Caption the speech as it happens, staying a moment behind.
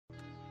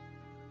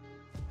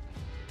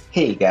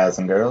Hey guys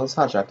and girls,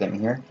 Hotshot Gaming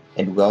here,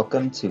 and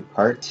welcome to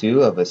part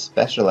 2 of a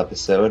special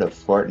episode of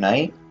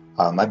Fortnite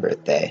on my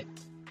birthday.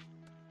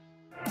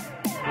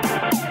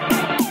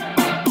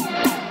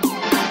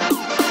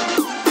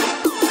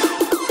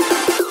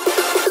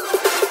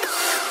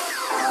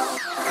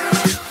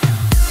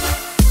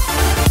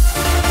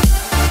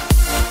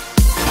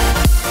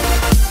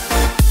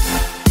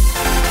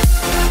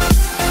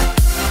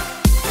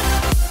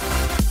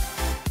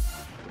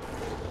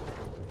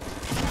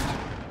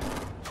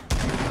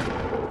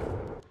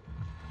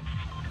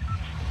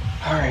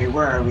 Alright,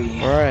 where are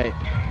we? Alright.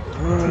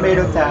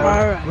 Tomato Town.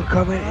 Alright, we're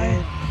coming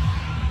in.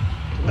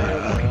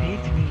 Fucking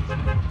hate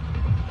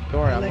tomatoes.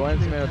 Don't worry, I'm going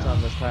to Tomato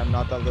Town this time,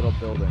 not that little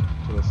building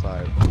to the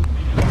side.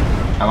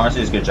 I want you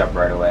to just get jump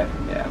right away.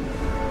 Yeah.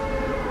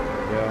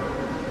 Yeah.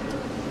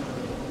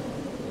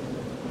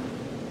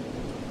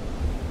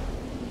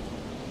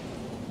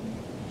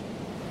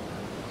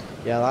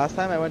 Yeah, last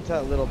time I went to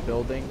that little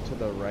building to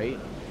the right,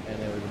 and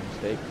it was a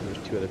mistake because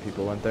there's two other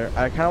people went there.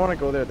 I kind of want to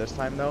go there this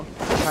time though.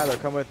 Tyler,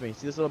 come with me.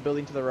 See this little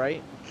building to the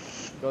right?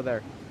 Go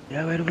there.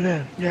 Yeah, right over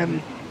there. Yeah,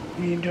 me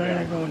and Jordan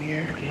are going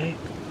here. Okay.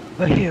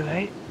 Right here,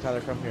 right? Tyler,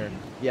 come here.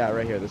 Yeah,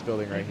 right here. This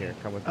building right here.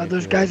 Come with me.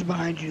 Those guys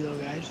behind you though,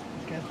 guys.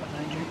 Those guys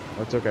behind you.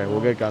 It's okay.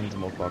 We'll get guns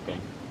and we'll fuck them.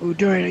 Oh,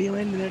 Jordan, are you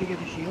in there to get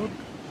the shield?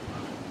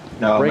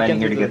 No, I'm in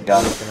here to get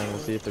guns. And then we'll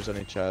see if there's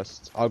any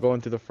chests. I'll go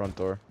in through the front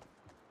door.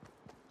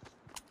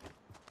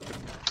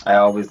 I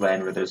always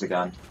land where there's a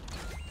gun.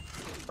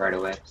 Right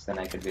away, so then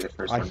I can be the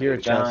first one to hear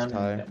get a gun chest,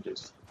 Ty. and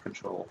just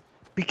control.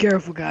 Be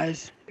careful,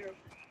 guys.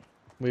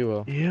 We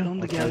will. Yeah,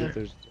 come I'll tell you if together.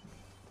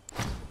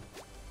 there's-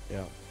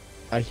 Yeah.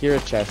 I hear a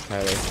chest,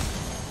 Tyler.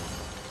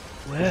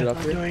 Where? Is it up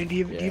here? Jordan, do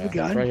you have a Yeah,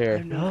 gun? right here. I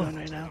have no gun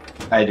right now.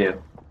 I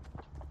do.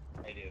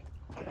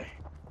 Okay.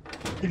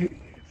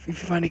 If you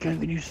find a gun,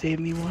 can you save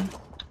me one?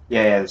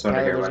 Yeah, there's one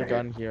right Tyler, here, there's one a right here.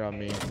 gun here on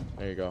me.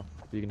 There you go.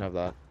 You can have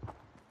that.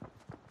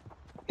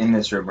 In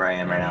this room where I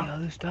am right Any now.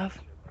 other stuff?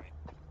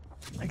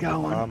 I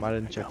got one. I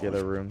didn't check the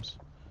other rooms.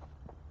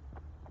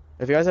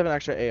 If you guys have an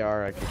extra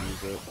AR, I could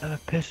use it. I have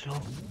a pistol.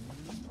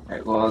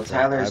 Alright, well, Tyler's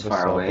I have a far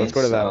sub. away, Let's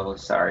go to them. so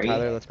sorry.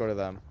 Tyler, let's go to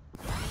them.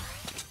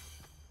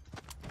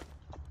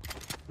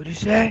 What'd you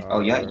say?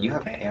 Oh, yeah, you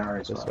have an AR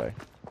as This well. way.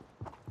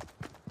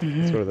 Mhm.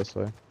 Let's go this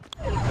way.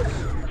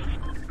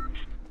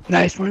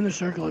 Nice, we're in the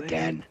circle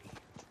again.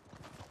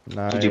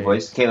 Nice. GG,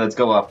 boys. Okay, let's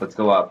go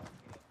up,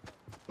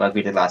 Like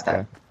we did last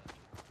time.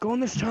 Go in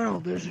this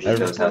tunnel. There's a Those shield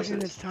potion in houses.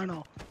 this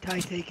tunnel. Ty,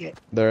 take it.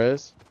 There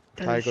is?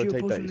 Ty, Ty, there's a go shield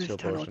take potion that in this shield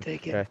tunnel. potion.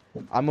 Take it.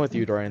 Okay. I'm with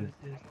you, Dorian.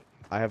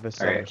 I have a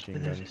Alright.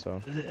 submachine gun,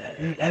 so.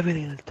 There's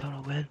everything in this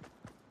tunnel, man.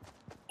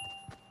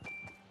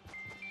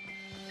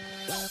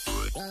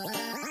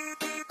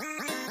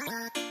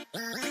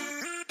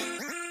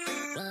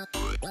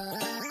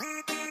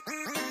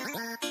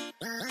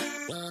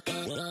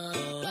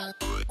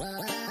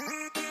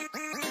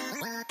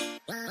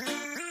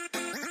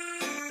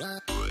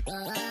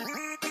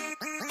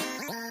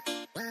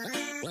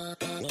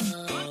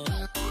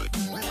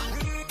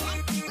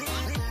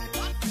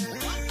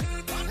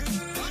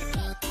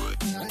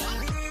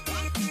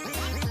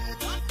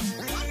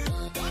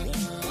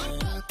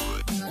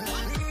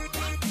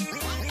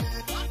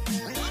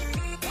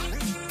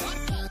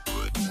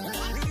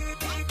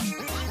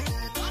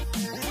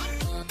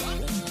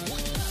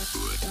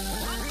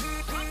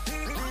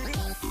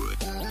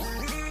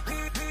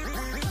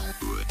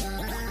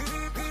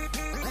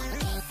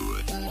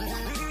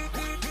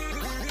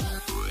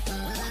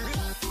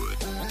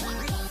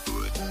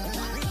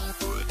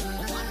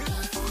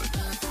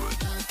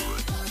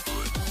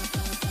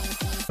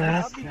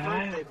 Last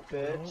guy.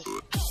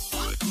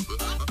 Bitch.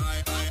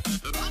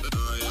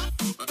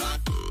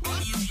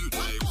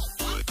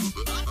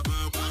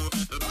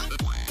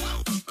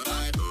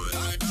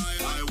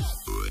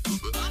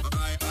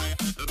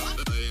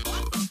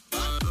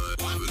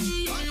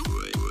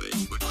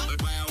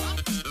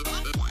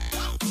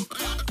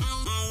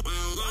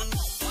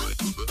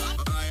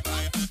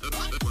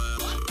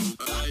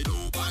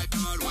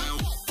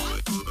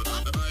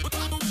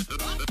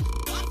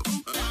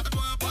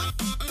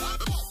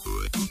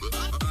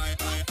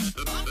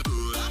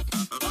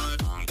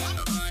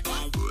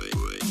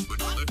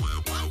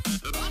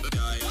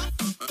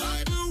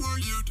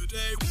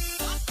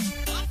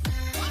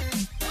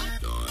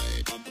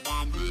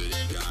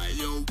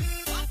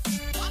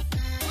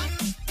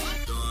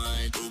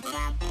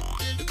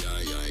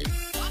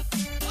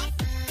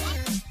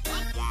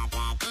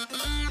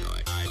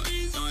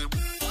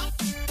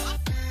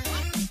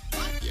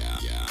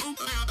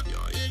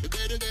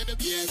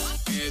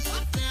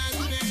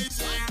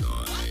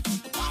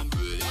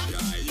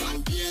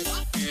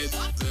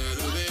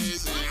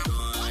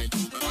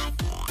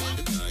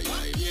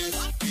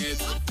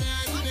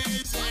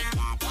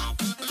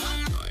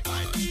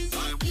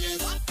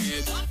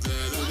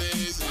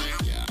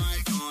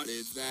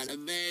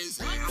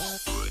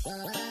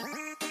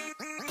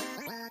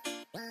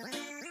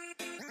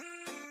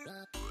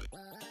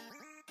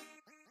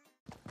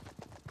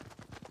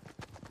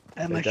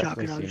 I have They my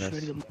shotgun definitely out, seen just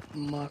ready us. to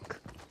muck.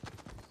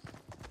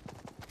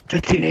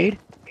 15 aid?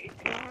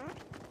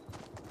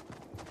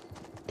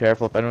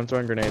 Careful, if anyone's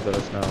throwing grenades, let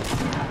us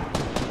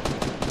know.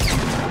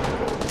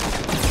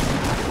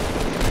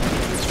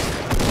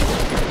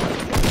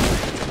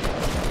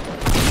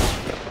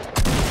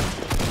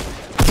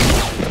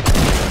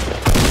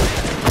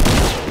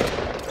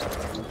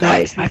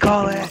 Nice, I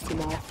call it.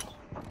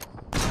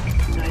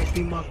 Nice,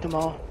 we mocked them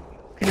all.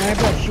 Can I have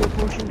that shield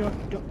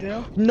potion,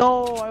 Dale?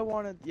 No, I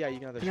wanted. Yeah, you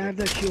can have the Can I have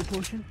that shield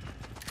potion?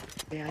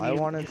 Yeah, I need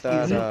to wanted just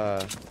use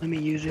that. it. Let me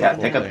use it. Yeah,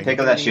 pick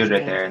up that shield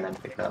right there and then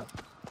pick up.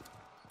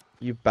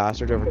 You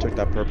bastard! Whoever took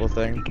that purple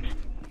thing.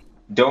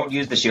 Don't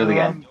use the shield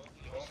again.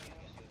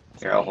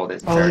 Here, I'll hold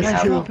it. Oh, Sorry,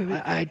 that's have true.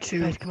 one. I had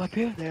two. Guys, come up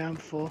here. There, I'm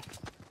full.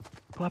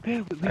 Come up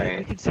here. We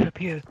Alright. can sit up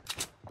here.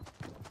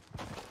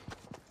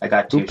 I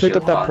got Who two picked shield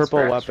up that pods purple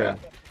for extra. weapon?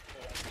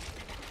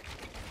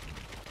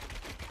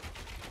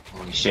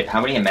 Holy shit, how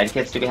many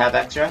medkits do we have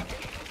extra?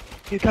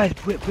 You guys,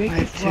 break I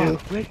have this two.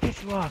 rock. Break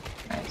this rock.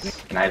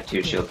 Nice. And I have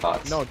 2 shield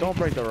pods. No, don't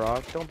break the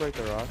rock. Don't break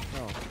the rock.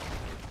 No.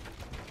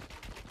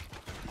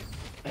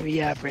 I mean,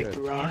 yeah, break Good.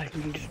 the rock.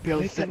 We can just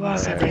build Break the something rock.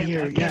 set right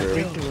here. Yeah, True.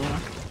 break the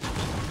rock.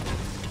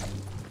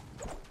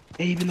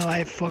 Even though I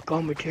have fuck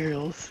all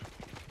materials.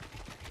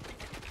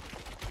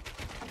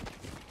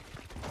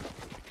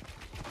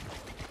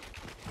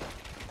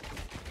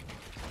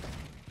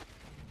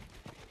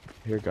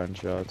 Hear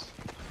gunshots.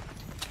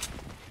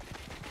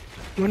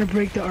 You wanna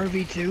break the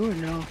RV too, or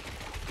no?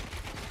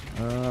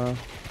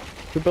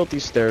 Who built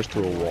these stairs to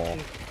a wall?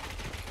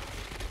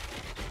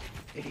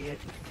 Idiot.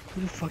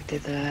 Who the fuck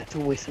did that? It's a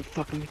waste of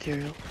fucking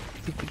material.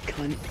 Stupid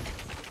cunt.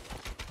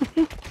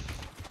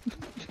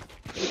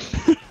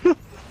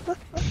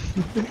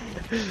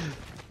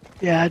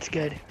 Yeah, that's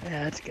good.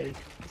 Yeah, that's good.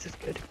 This is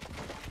good.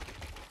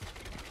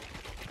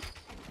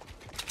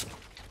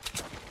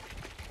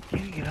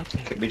 Can you get up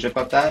there? Could we jump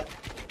up that?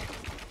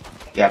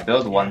 Yeah,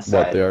 build one What,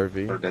 side the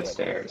RV? for good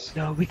stairs.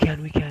 No, we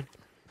can.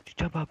 Just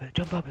jump up it.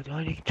 Jump up it.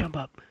 You can jump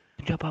up.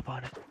 Jump up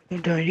on it. Hey,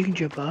 Darren, you can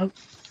jump up.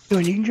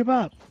 Darren, you can jump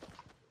up.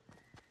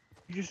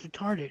 You're just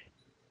retarded.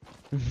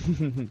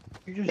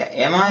 You're just... Yeah,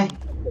 am I?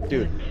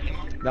 Dude,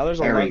 now there's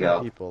There we 11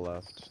 go. people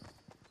left.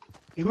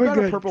 You Who were got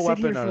a good. purple Sit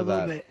weapon here for out a of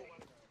little that? bit.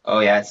 Oh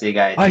yeah, I see a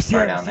guy I see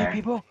far it. down See there.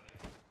 people?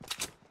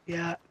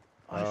 Yeah.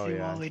 I Oh, see him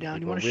yeah, all the way I see down. You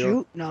people. wanna We don't-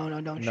 shoot?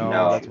 No, don't shoot. No,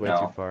 No, that's way no.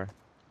 too far.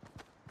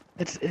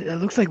 It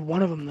looks like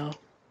one of them though.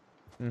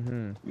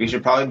 Mm-hmm. We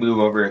should probably move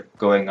over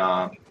going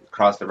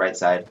across the right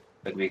side.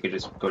 Like we could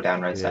just go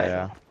down right side.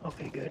 Yeah.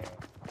 Okay, good.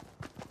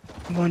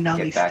 I'm going down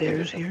Get these back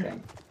into stairs the here.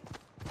 thing.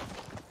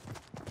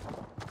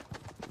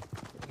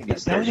 These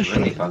That was stairs a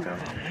really shit. fucking.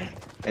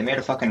 They made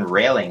a fucking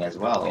railing as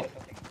well. What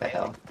the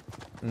hell?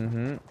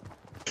 Mm-hmm.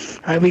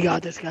 Alright, we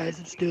got this, guys.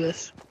 Let's do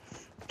this.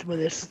 Let's win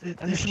this.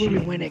 This is where we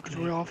win it, because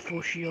we're all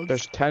full shields.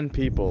 There's 10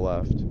 people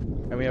left.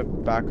 And we have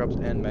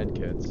backups and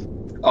medkits.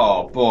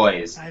 Oh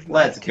boys, I have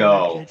let's two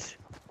go. medkits.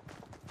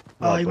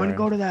 Oh, You want to Darren.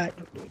 go to that?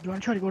 You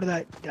want to try to go to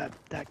that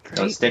crate?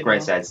 So stick right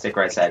No. side, stick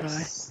right side. Try.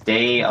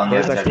 Stay on the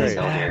Where's other that side of this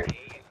crate? hill here.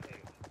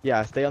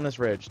 Yeah, stay on this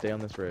ridge. Stay on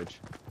this ridge.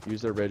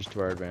 Use the ridge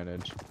to our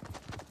advantage.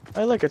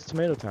 Hey, look, it's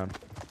Tomato Town.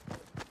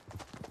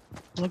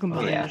 Looking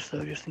behind yeah. us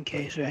though, just in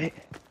case, right?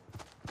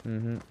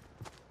 Mm-hmm.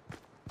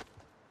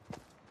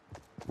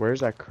 Where's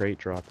that crate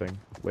dropping?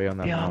 Way on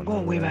that Yeah, I'm mountain going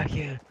over way there. back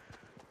here.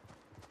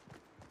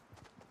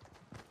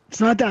 It's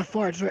not that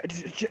far. It's right.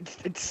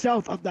 It's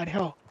south up that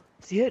hill.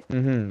 See it?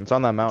 Mm-hmm. It's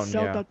on that mountain,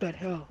 South yeah. up that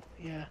hill.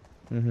 Yeah.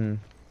 Mm-hmm.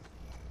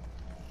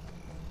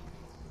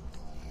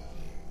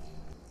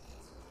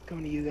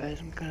 Coming to you guys.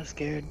 I'm kind of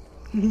scared.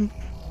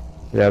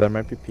 Yeah, there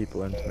might be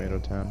people in Tomato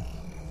Town.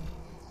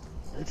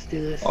 Let's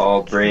do this. Oh,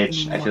 Let's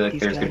bridge. fucking I feel walk like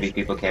these there's gonna be guys.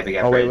 people camping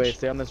at Oh, bridge. wait,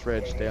 stay on this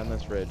ridge. Stay on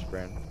this ridge,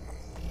 Bran.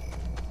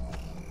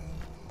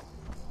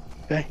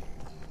 Okay.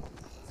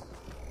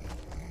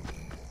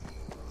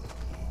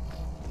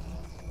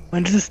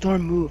 When does the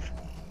storm move?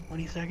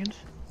 20 seconds?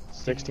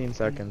 16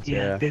 seconds, Yeah,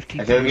 yeah.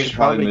 15. I feel like we should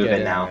probably move get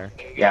in now. there.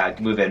 Yeah,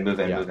 move in, move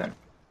in, Yeah. move in.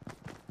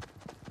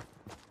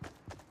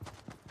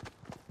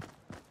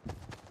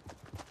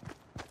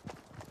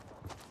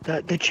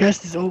 The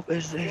chest is open.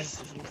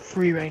 Is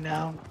free right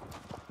now.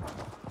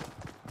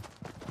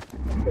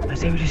 I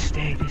say we just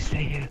stay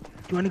here. Do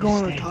you want to go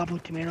on the Stay. top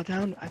of Tomato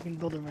Town? I can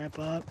build a ramp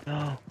up.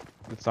 No.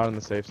 It's not in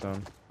the safe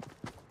zone.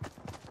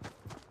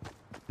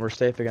 We're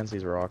safe against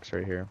these rocks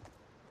right here.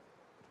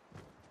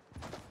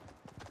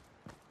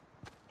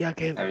 Yeah,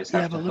 okay. I just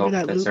Yeah, have but to look hope at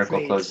that the loot circle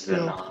crate. closes in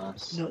Still, on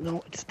us.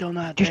 no, it's still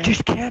not Just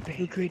there. camp it.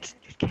 Loot crates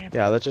Just camp it.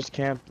 Yeah, let's just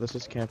camp. Let's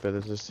just camp it.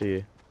 Let's just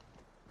see.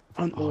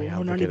 on. Oh, yeah,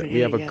 we're not look at even it. We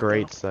have in a it yet,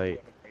 great though.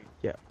 site.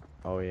 Yeah.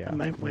 Oh, yeah. I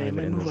might, wait, I Not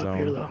might even in move the up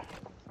here zone. though.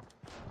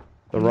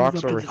 The Move rocks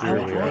up to over the here,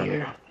 top we right are.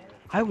 here.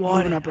 I want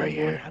Moving it. up right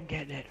here. I'm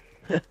getting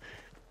it.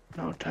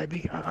 No, Ty,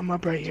 I'm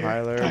up right here.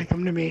 Tyler. Ty,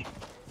 come to me.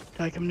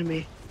 Ty, come to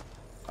me.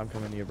 I'm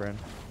coming to you, Bran.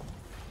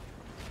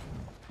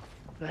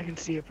 I can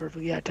see it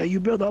perfectly. Yeah, Ty, you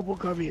build up, we'll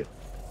cover you.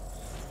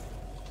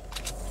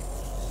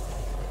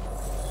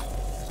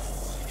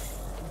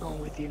 I'm going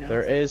with you now.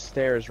 There is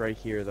stairs right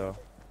here, though.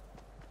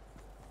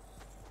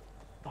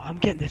 Oh, I'm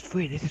getting this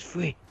free. This is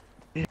free.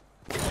 This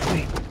is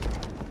free.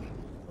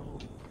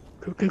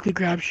 Quickly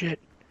grab shit.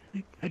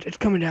 It's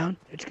coming down.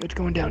 It's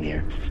going down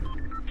here.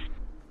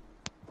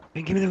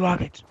 Hey, give me the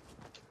rockets.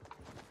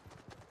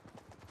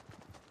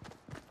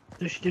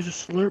 There's a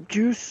slurp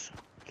juice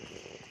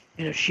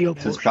and a shield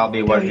This is potion.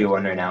 probably what we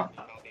won right now.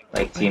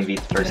 Like team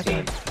beats first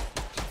team.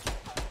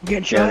 I'm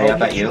getting Yeah, shot. they I'm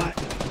up at getting you.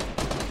 shot.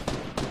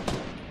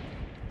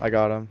 I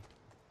got him.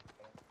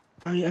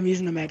 I'm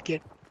using the med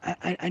kit.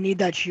 I need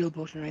that shield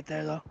potion right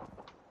there though.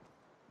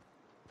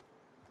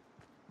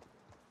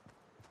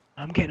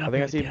 I'm getting I up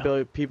think I here see with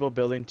you. people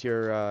building to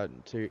your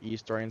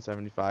east, Dorian,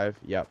 75.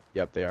 Yep,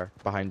 they are.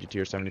 Behind you to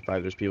your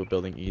 75, there's people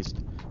building east.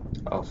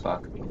 Oh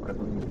fuck.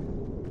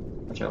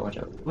 Watch out, watch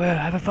out. Where?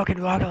 I have a fucking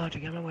rocket launcher.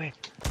 Get my way.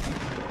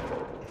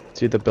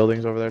 See the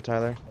buildings over there,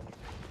 Tyler?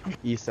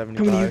 East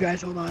 75. Coming to you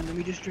guys. Hold on. Let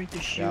me just drink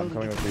this Yeah, I'm shield.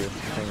 coming with you.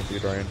 I'm coming with you,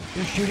 Dorian.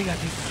 They're shooting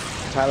at me.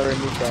 Tyler, we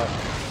moved up.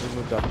 We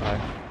moved up high.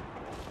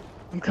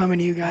 I'm coming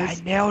to you I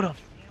guys. nailed him.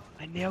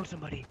 I nailed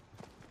somebody.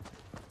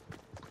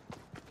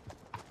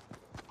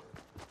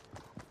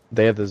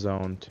 They have the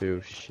zone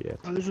too. Shit.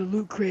 Oh, there's a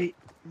loot crate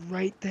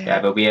right there.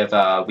 Yeah, but we have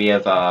I Drop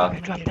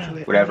wanna get down. to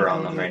it. whatever I on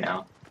wanna them go right to it.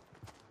 now.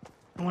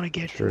 I want to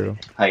get to True.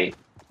 it. Height.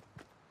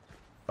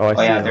 Oh, I Oh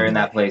see yeah, them. they're in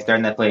that place. They're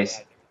in that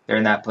place. They're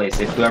in that place.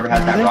 If whoever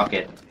has Are that they?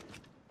 rocket.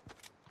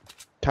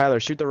 Tyler,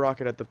 shoot the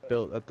rocket at the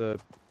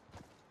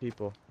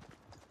people.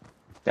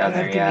 Down I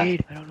have there, a yeah.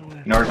 grenade. I don't know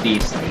where.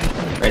 Northeast.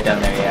 Right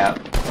down there, yeah.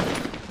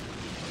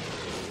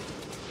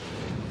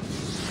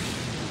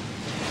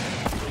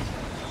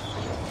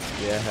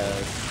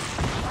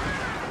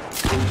 Yeah.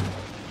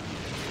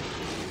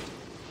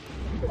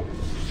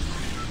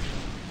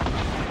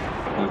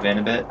 Move in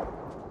a bit.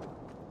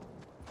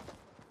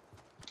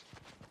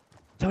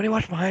 Somebody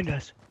watch behind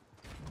us.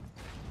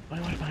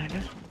 Somebody watch behind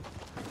us.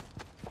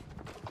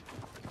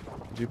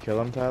 Did you kill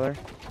him, Tyler?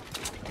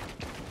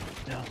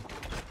 No.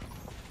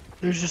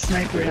 There's a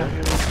sniper down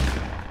here.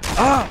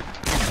 Ah!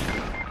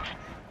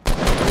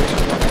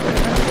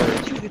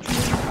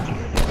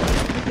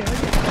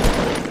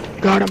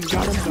 Got him.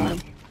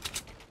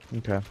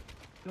 Okay.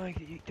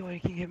 Can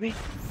you hit me?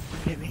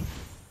 Hit me.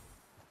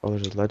 Oh,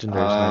 there's a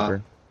legendary Uh,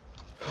 sniper.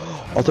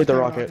 I'll take the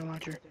rocket.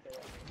 Launcher.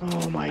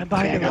 Oh my I'm god,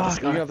 behind I the got the rock.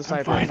 scar. You got the I'm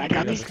sniper. fine, I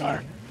got the You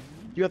scar.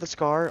 You got the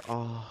scar?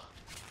 Oh.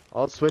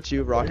 I'll switch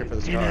you, rocket for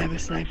the And I scar. have a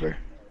sniper.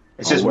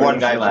 It's just where one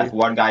is guy it? left.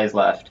 One guy is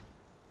left.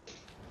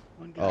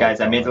 One Oh, Guys,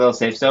 I made God. the little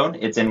safe zone.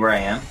 It's in where I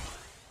am.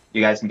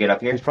 You guys can get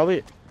up here. He's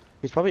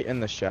probably in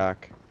the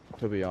shack,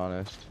 to be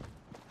honest.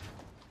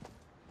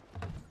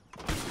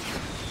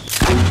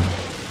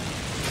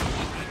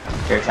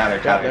 Here, Tyler,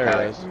 Tyler, there he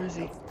Tyler. is. Where is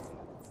he? In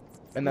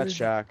Where that is he?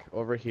 shack,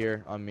 over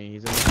here on me.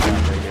 He's in the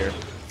shack right here.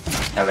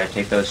 Tyler,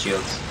 take those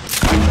shields.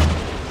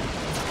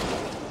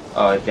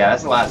 Oh, yeah,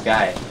 that's the last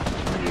guy.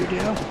 What do you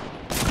do?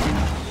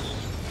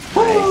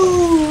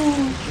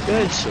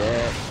 Good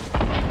shit.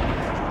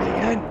 Pretty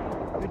good.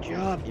 Good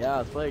job. Yeah,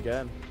 let's play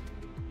again.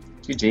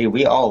 GG,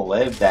 we all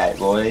lived that,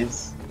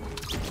 boys.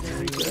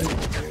 Very good.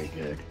 Very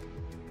good.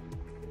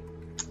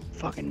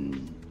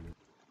 Fucking.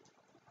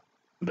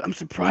 I'm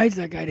surprised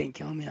that guy didn't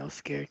kill me. I was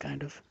scared,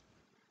 kind of.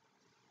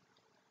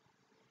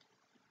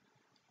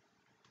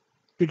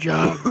 Good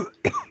job.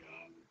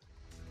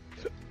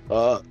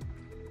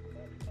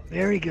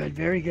 Very good.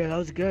 Very good. That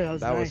was good. That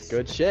was That nice. was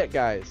good shit,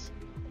 guys.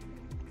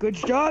 Good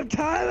job,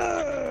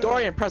 Tyler.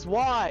 Dorian, press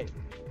Y!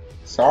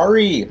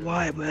 Sorry.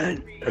 Why,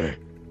 man? I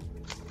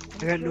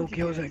got no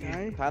kills that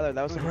game. Tyler,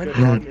 that was some good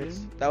 100.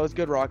 rockets. That was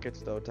good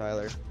rockets, though,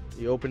 Tyler.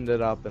 You opened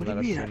it up and What let do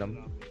us you see mean?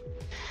 them.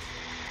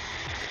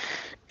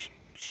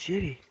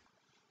 Shitty.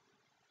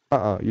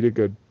 You did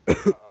good.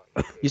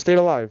 You stayed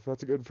alive.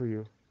 That's good for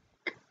you.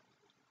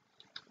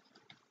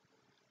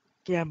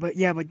 Yeah, but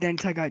then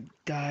I got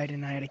died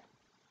and I had to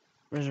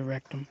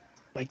resurrect him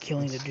by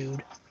killing the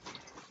dude.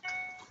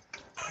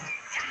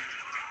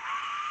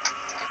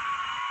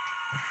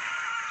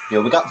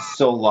 Yo, we got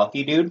so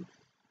lucky, dude.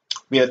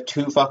 We have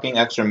 2 fucking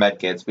extra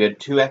medkits. We had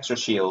 2 extra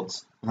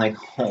shields. Like,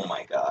 oh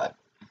my god.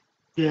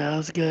 Yeah, that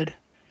was good.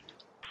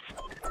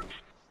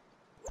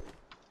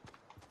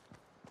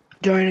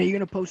 Dorian, are you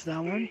gonna post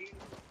that one?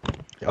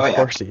 Oh, yeah. Of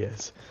course he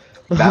is.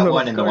 That Of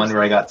one and the one course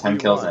where I got 10 we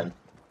kills won. in.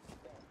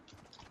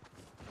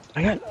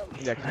 I got.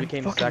 Yeah, 'cause we I'm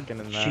came fucking second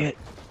in that. Shit.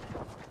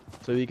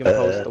 So you can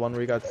post the one where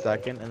we got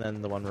second and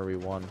then the one where we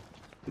won.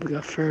 We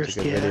got It's first.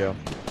 a good Yeah. video.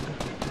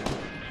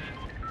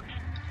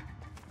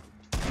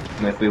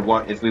 And if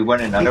we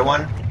win another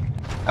one,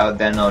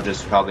 then I'll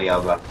just probably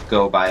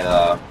go by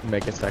the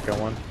Make a second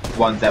one.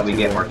 ones that we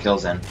get more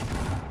kills in.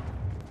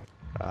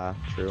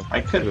 True.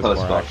 I could It was post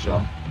more both, action.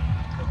 though.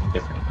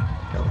 Different.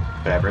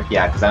 Whatever.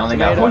 Yeah, because I only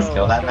got Tomato. 1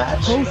 kill that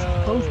match. Post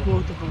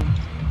both of them.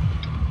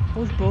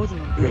 Post both of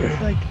them.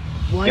 It's like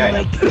one Yeah,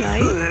 like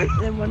tonight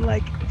and one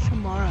like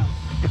tomorrow.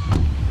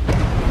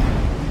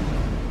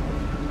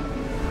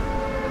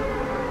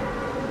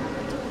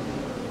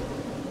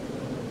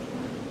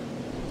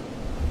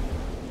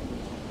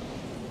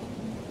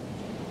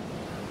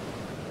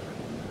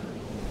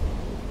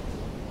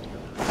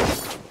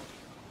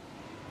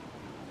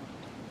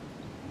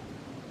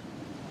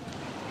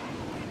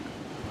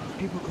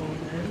 People going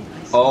in.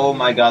 Oh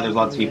my god, there's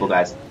lots of people,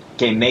 guys.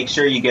 Okay, make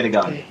sure you get a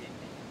gun. Okay.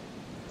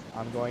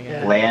 I'm going in.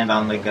 Yeah. Land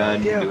on the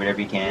gun. Yeah. Do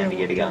whatever you can to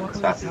Yeah, get a yeah, gun walk as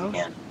on fast this as you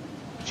house.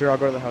 can. Sure, I'll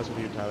go to the house with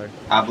you, Tyler.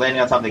 I'm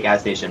landing on top of the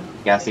gas station.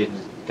 Gas I'm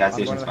going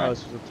station's to the fine.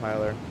 house with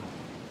Tyler.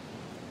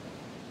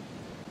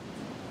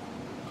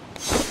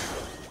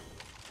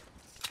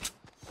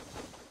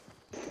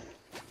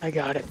 I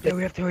got it. Yeah,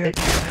 we have to hurry up.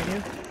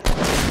 Yeah.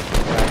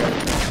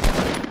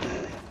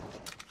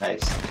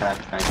 Nice. Nice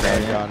Got a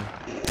area. gun.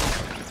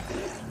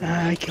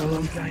 I killed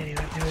him. Behind you,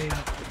 we have to hurry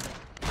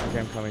up. Okay,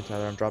 I'm coming,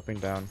 Tyler. I'm dropping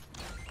down.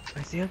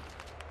 I see him.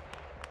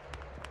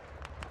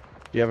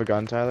 Do you have a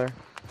gun, Tyler?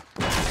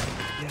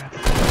 Yeah.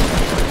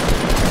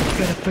 You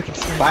got a freaking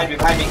sniper. Behind me,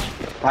 behind me.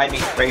 Behind me.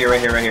 Right here, right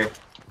here, right here.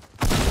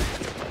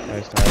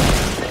 Nice,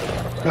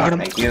 Tyler. Got him.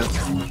 Thank you.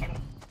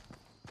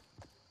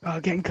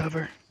 Getting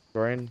cover.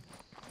 Dorian,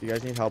 do you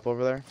guys need help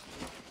over there?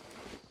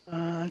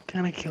 I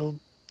kind of killed.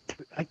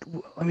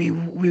 I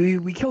mean,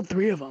 we killed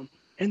 3 of them,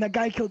 and that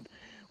guy killed.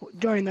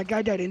 Dorian, that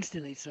guy died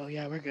instantly. So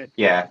yeah, we're good.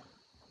 Yeah.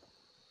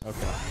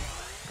 Okay.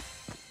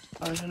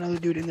 There's another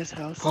dude in this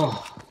house.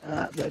 Oh.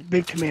 That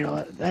big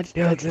tomato. That's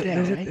Yeah, that's there's down,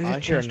 a- right? there's I hear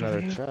chest over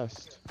another here.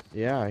 chest.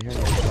 Yeah, I hear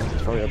another chest.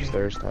 It's probably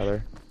upstairs,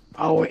 Tyler.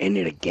 Oh, we're in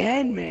it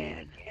again,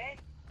 man.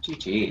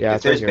 GG. Yeah, If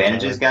it's right there's here,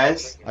 bandages,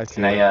 guys, I see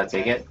can I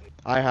take it?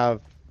 I have...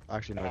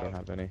 Actually, no, I don't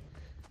have any.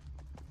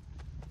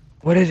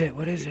 What is it?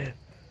 What is it?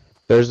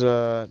 There's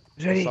a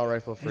Is there any, assault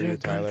rifle is for there you, a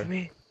gun Tyler. for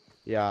me?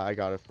 Yeah, I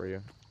got it for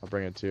you. I'll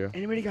bring it to you.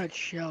 Anybody got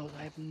shells?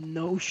 I have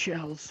no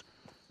shells.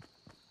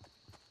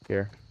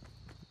 Here.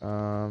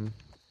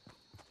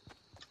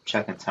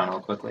 Checking tunnel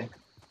quickly.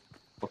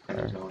 Hoping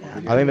there's no one over I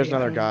here. think there's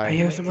another guy. I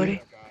hear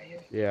somebody.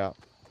 Yeah,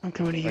 I'm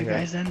coming to you Okay.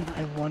 guys then. I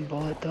have 1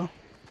 bullet though.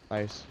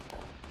 nice.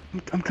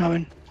 I'm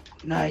coming.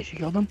 Nice, you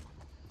killed him?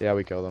 Yeah,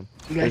 we killed him.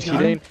 You guys He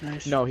got him? didn't-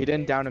 Nice. No, he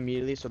didn't down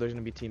immediately, so there's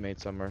gonna be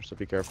teammates somewhere, so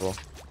be careful.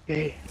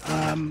 Okay,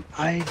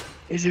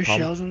 is there Pump.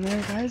 shells in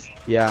there, guys?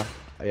 Yeah,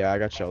 I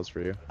got shells for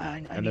you. I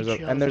And need there's a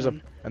shells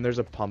and there's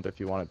a pump if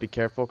you want it. Be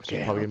careful, because Okay,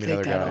 there's I'll probably take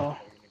gonna be that another guy. all.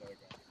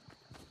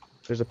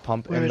 There's a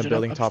pump Where in is the it,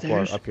 building top floor,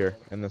 upstairs? up here,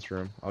 in this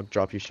room. I'll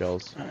drop you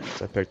shells. Alright.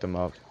 So I picked them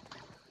up.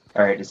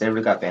 Alright, does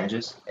everybody got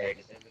bandages?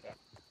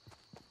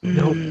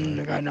 Nope.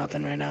 I got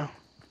nothing right now.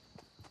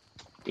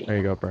 There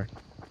you go, Bert.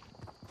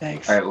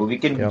 Thanks. Alright, well we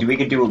can Yep.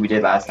 do what we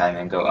did last time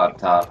and go up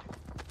top.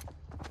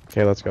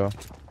 Okay, let's go.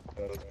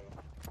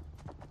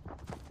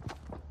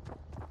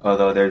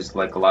 Although there's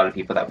like a lot of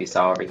people that we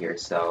saw over here,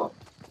 so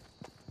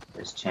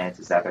there's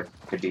chances that there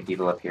could be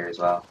people up here as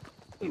well.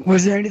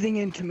 Was there anything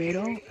in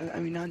tomato? I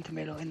mean, not in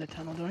tomato, in the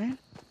tunnel, Dorian?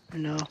 Or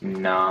no?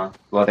 No.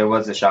 Well, there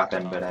was a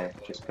shotgun, but I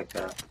just picked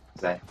it up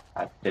because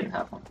I didn't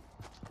have one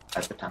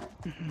at the time.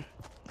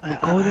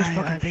 Go in this I-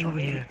 fucking I thing over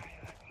forget. here.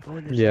 Go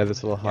in this. Yeah,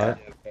 this little hut.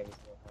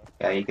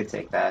 Yeah, you could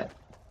take that.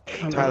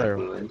 Tyler,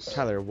 Blue is.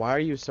 Tyler, why are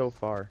you so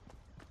far?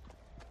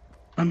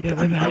 Yeah, I'm what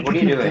are you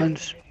picking up doing?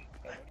 guns.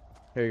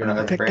 Here you go.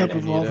 Another I picked Brandon,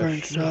 up you revolver need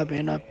and it. sub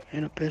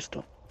and a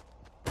pistol.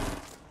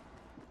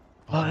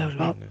 Oh, that was me.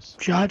 Oh, Goodness.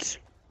 shots?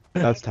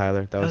 That's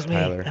Tyler. That was me.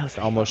 Tyler. That was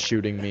me. Almost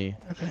shooting me.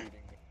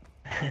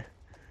 Okay.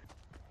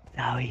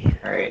 Sorry.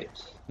 Alright.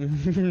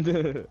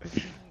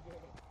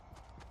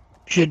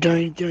 Shit,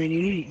 Dorian,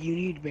 you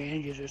need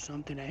bandages or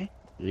something, eh?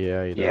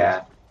 Yeah, he does.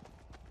 Yeah.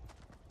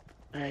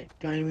 Alright,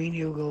 Dorian, we need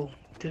to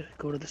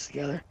go to this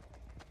together.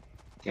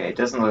 Okay, it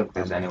doesn't look like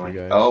there's I'm with anyone. you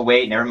guys. Oh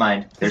wait, never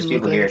mind. There's Doesn't look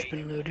people like here. It's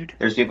been looted.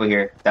 There's people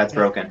here. That's Yeah.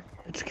 broken.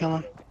 Let's kill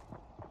him.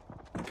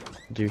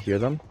 Do you hear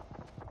them?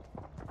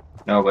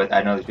 No, but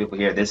I know there's people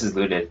here. This is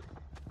looted.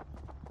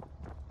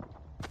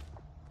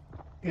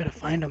 We gotta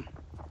find him.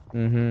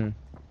 Mm-hmm.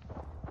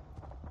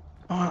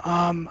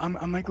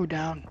 I might go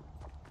down.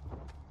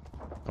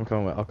 I'll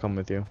come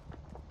with you.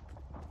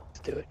 Let's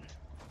do it.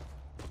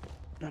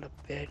 Not a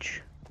bitch.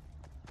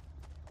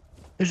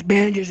 There's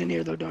bandages in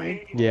here though, Dorian.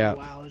 Yeah. Oh,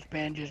 wow, there's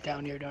bandages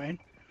down here, Dorian.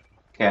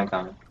 Okay, I'm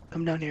coming.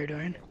 Come down here,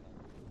 Dorian.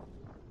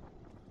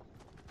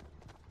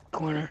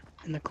 Corner.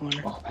 In the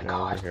corner. Oh my Yeah,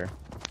 god. over here.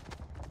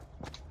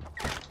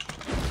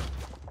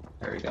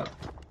 There we go.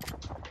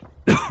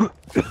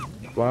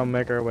 Wanna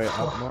make our way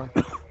up more?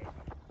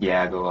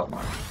 Yeah, go up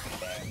more.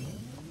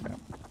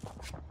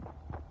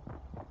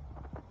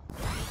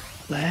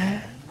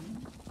 Left.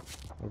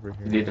 Over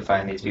here. We need to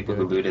find these people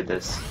who looted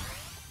this.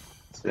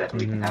 So that we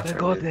can Mhm. have Let's their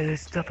go up loot. there.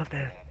 There's stuff up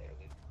there.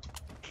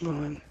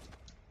 Going.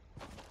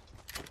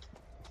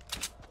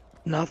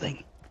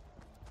 Nothing.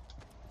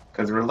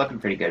 Because we're looking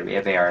pretty good. We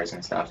have ARs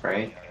and stuff,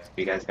 right?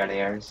 You guys got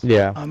ARs?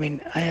 Yeah. I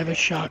mean, I have a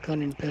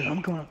shotgun and pistol.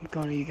 I'm going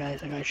to you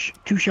guys. I got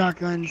 2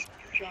 shotguns,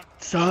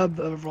 sub,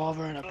 a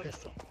revolver, and a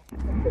pistol.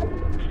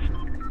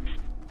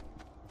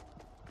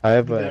 I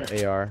have You an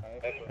better. AR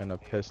and a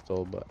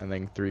pistol, and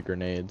then 3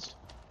 grenades.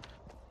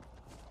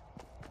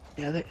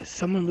 Yeah,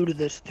 someone looted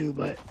this too,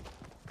 but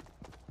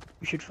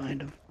we should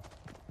find him.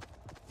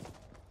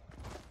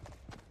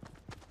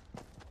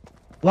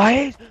 Why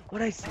is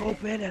when I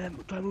scope in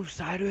and I move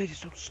sideways, it's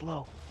so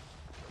slow?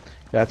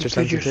 That's your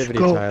Because you're sensitivity,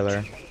 scoped.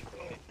 Tyler.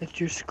 That's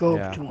your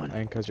scoped Yeah, one.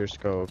 and because you're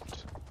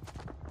scoped.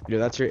 Yeah,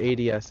 that's your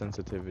ADS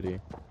sensitivity.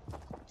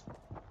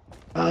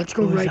 Let's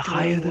go Is right it to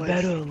higher where the it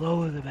better was. or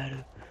lower the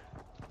better?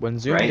 When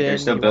zoomed Right, in,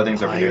 there's still you want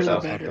buildings over here, higher, though.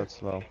 so it's not that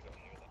slow.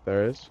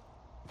 There is?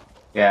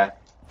 Yeah,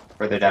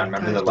 further down.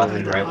 Remember the Guys, left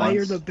and the right higher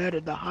ones? the better.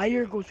 The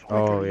higher goes quicker.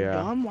 Oh, Are you yeah.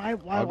 dumb? Why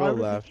I'll go would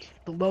we- left.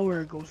 the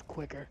lower goes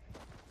quicker?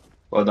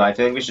 Well, no, I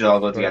feel like we should all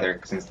go Right. together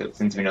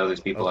since we know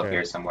there's people up Okay.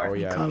 here somewhere. Oh,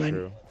 yeah, coming.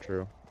 true,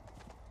 true.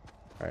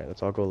 Alright,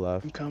 let's all go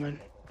left. I'm coming.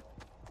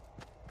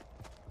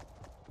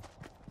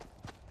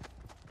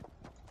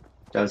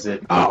 Does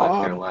it look Oh,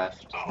 like they're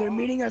left? They're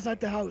meeting us at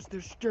the house.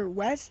 They're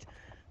west.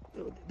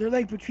 They're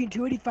like between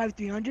 285,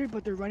 300,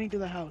 but they're running to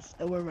the house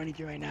that we're running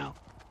to right now.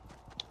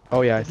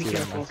 Oh, yeah, I Be see them,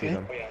 careful, I see okay?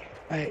 them.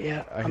 Alright,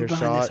 yeah. I I'm hear behind this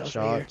shot, house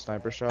right here.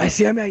 sniper shot. I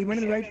see him. Yeah, he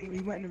went in the right. He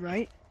went in the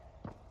right.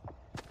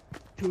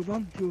 Two of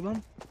them.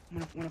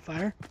 I'm gonna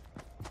fire.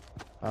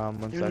 One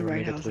They're in the second, let me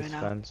right get house to right this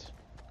now. fence.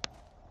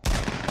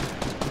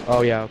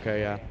 Oh, yeah, okay,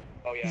 yeah.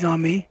 He's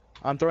on me.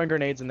 I'm throwing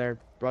grenades in there.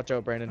 Watch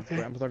out, Brandon.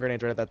 Okay. I'm throwing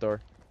grenades right at that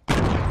door.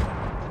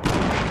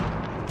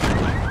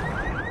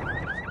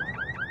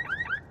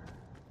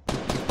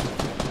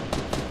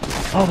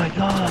 Oh my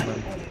god.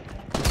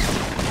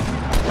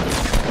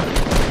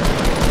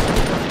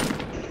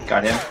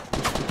 Got him.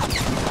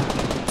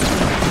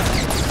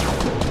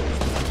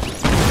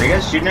 Are you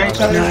guys shooting at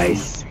each other?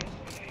 Nice.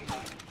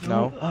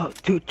 No.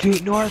 Two,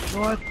 north.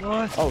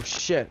 Oh,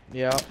 shit,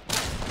 yeah.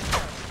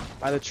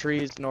 By the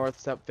trees, north,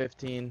 step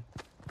 15.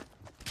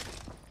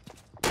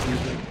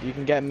 You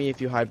can get me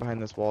if you hide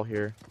behind this wall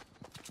here.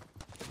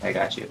 I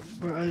got you.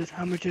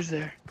 How much is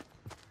there?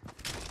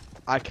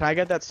 Can I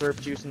get that surf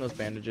juice and those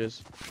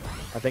bandages?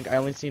 I think I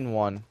only seen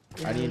one.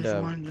 Yeah, I need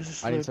there's one.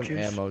 There's a I need slurp some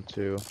juice. ammo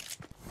too.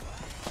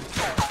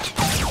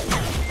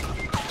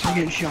 I'm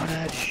getting shot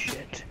at.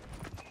 Shit.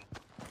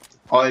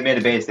 Oh, they made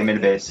a base. They made a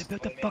They base.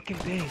 built a fucking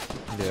base.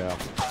 Yeah.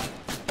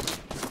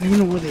 I don't even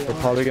know where they They're are.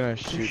 probably gonna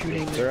shoot.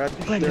 shooting. They're at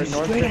They're they're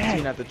north straight 15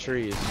 ahead. at the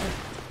trees.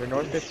 They're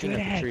north 15 Straight at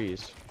the ahead.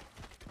 trees.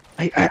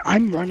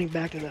 I'm running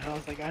back to the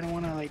house. Like, I don't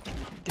want to, like,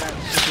 die.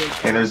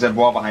 Hey, there's a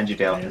wall behind you,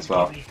 Dale, as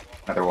well.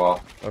 Another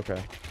wall.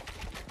 Okay.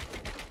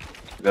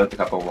 We built a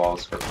couple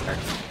walls for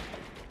protection.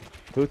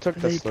 Who took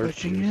Are the they slurp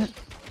pushing juice? it?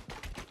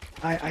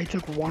 I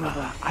took one of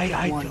them.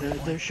 I one.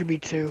 took There should be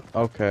two.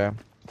 Okay.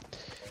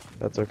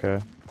 That's okay.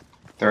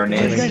 There are You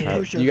nades. guys have-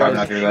 push you up. I'm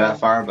not gonna go that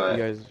far, You but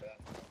guys.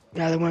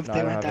 Yeah, they went No, I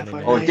don't that have far.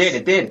 any oh, Nice.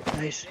 it did.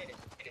 Nice.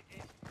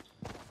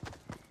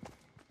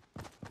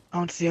 I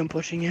don't see them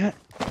pushing yet.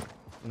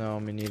 No,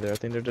 me neither. I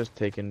think they're just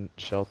taking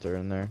shelter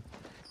in there.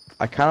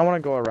 I kind of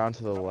want to go around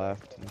to the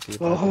left and see if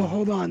Well, I can...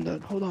 hold on.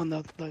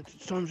 The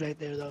storm's right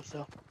there, though,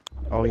 so.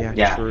 Oh yeah,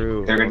 Yeah,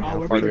 true. they're gonna- How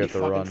we're far do we pretty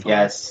have to run? fucking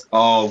Yes.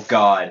 Oh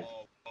God.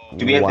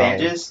 Do we have Wow.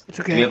 bandages? It's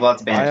Do okay. we have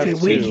lots of I have bandages?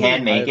 two. We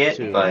can I make have it,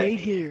 two. but Wait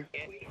here.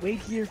 Wait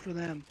here for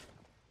them.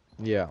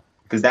 Yeah.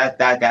 because that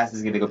gas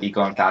is gonna be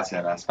going faster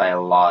than us by a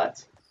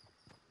lot.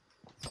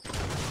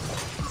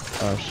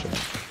 Oh shit.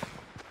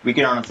 We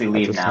can honestly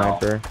leave That's a now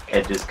sniper.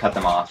 and just cut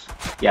them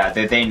off. Yeah,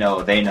 they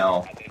know.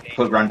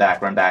 Run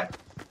back,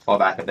 fall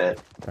back a bit.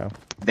 Yeah.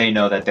 They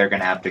know that they're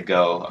gonna have to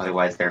go,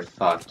 otherwise they're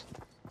fucked.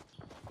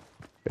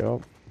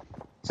 Yep.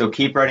 So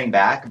keep running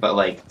back, but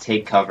like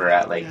take cover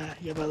at like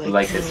Yeah, but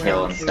this turn hill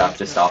around and too, stuff so-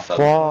 just off of.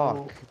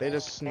 Fuck. They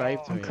just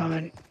sniped I'm me.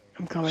 coming.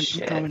 I'm coming.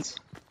 Shit. I'm coming.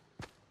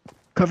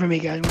 Cover me,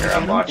 guys. I'm gonna Here, get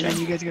I'm 'em, watching. and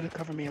then you guys gotta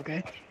cover me,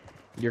 okay?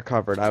 You're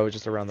covered. I was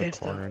just around the Stand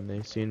still. corner and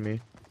they seen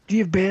me. Do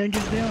you have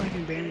bandages there? I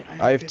can bandage.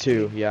 I have 50.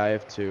 two. Yeah, I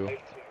have two.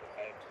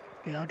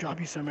 Yeah, I'll drop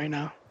you some right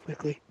now,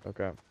 quickly.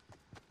 Okay.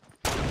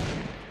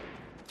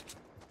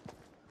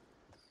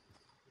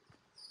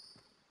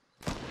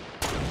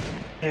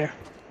 There.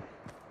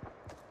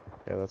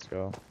 Okay, let's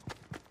go.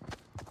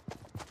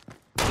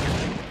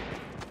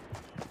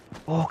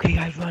 Oh, okay,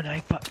 guys,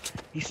 run.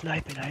 He's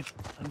sniping. I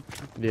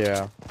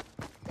Yeah.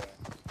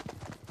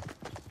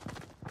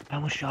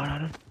 almost shot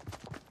on him.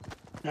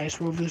 Nice.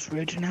 We're over this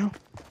ridge now.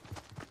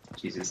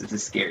 Jesus, this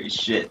is scary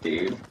shit,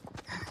 dude.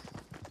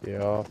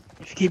 Yeah.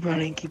 Just keep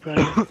running. Keep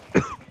running.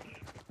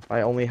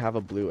 I only have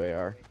a blue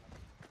AR.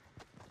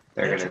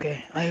 They're That's gonna.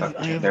 okay. I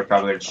have They're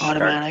probably gonna start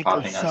automatic or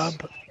popping us.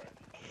 sub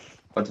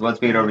Let's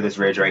get over this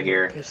ridge right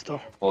here. pistol.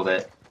 Hold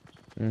it.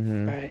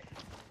 Mm-hmm. Alright.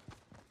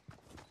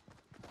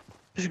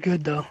 It's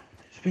good though.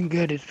 It's been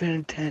good. It's been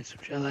intense,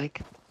 which I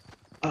like.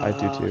 I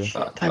do too. Shit.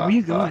 Fuck, Ty, where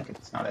you fuck, going? fuck.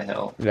 It's not a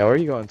hill. Yeah, where are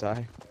you going,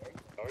 Ty?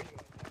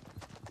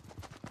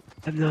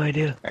 I have no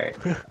idea.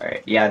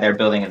 Alright. Yeah, they're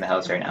building in the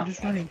house right I'm now.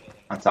 just running.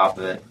 On top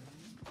of it.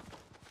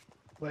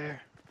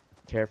 Where?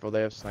 Careful,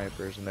 they have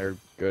snipers and they're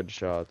good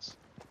shots.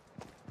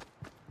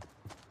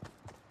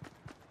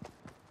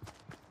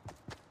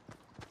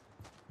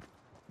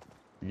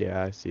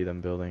 Yeah, I see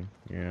them building.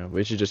 Yeah,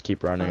 we should just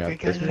keep running Okay, at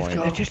this guys, let's point.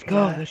 go. Let's just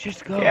go. Yeah. Let's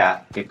just go. Yeah,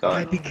 keep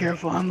Alright, going. be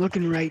careful. I'm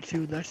looking right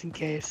too, just in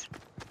case.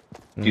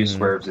 Do Mhm.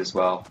 swerves as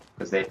well,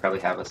 because they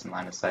probably have us in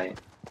line of sight.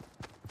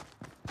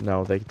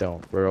 No, they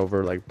don't. We're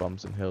over like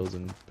bumps and hills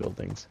and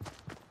buildings.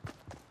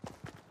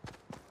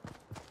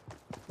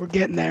 We're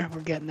getting there.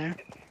 We're getting there.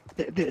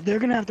 They're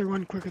gonna have to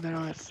run quicker than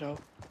us, so.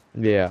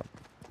 Yeah,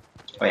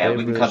 Oh yeah, They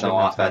we can really cut them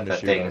shouldn't have off at time to the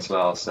shoot thing us. as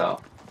well,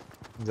 so.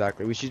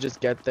 exactly. We should just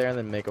get there and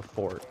then make a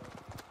fort.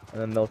 And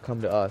then they'll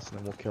come to us and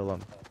then we'll kill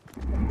them.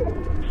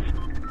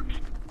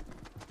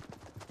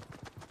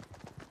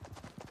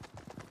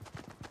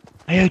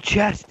 Hey,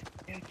 chest.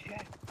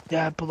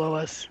 Yeah, below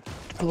us.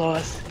 It's below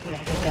us. Yeah,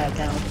 get that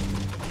down.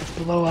 It's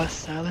below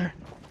us, Tyler.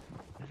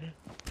 Is it?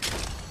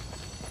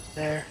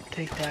 There,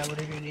 take that,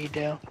 whatever you need,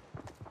 Dale. Yeah,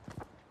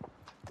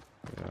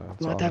 that's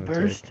You want all that I'm gonna take.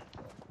 burst?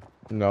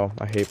 No,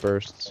 I hate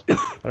bursts. I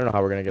don't know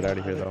how we're gonna get out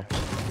of here though.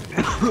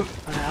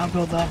 Alright, I'll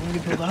build up. Let me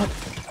build up.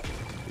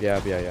 Yeah.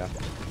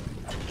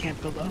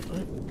 Can't build up,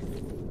 but...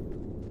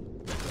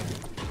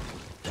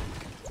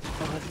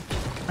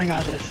 I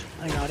got this.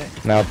 I got it.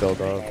 Now build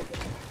up.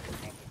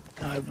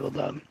 Now I build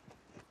up.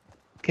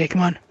 Okay,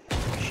 come on.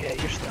 Shit,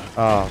 you're stuck.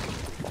 Oh.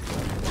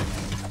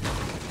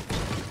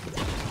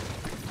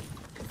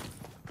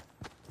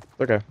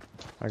 Okay,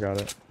 I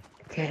got it.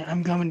 Okay,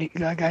 I'm coming to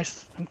you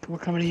guys. We're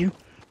coming to you.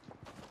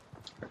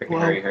 Well,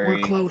 Hurry,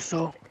 hurry. we're close,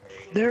 so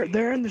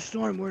they're in the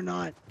storm. We're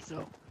not,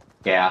 so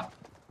Yeah.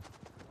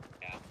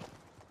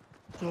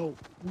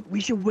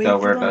 we should wait So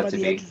for we're them about by to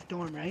the be. edge of the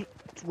storm, right?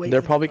 Let's wait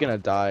They're for probably them. gonna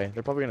die.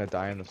 They're probably gonna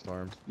die in the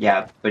storm.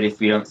 Yeah, but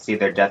if we don't see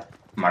their death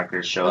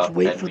markers show Let's up,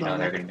 wait then for we know them.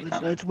 they're gonna be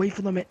coming. Let's wait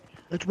for them.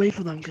 Let's wait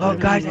for them. Oh,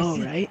 guys, low, I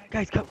see. right?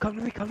 Guys, come to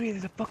me. Come to me.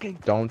 There's a fucking.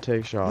 Don't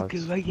take shots.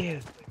 Fucking right here.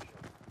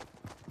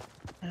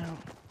 No.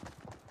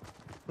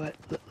 But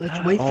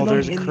let's wait Oh, for them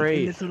there's a in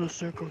crate. this little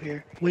circle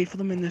here. Wait for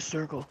them in this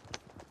circle.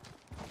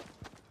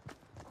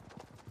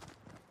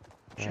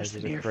 Guys, Just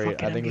in there's a here. crate.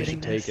 Fucking, I I'm think we getting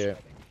should take this.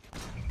 it.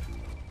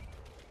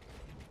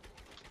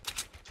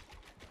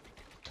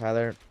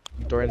 Tyler,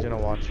 Dorian's gonna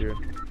watch you.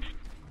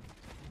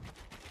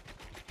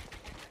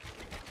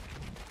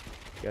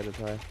 Get it,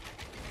 Ty.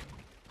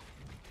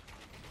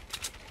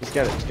 Just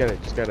get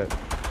it.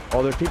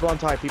 Oh, there's people on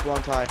Ty,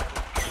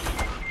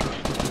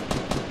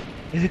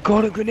 Is it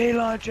called a grenade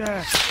launcher?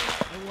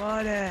 I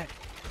want it.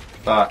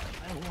 Fuck.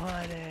 I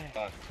want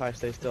it. Ty,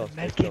 stay still,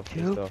 Med stay kit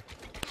still. too?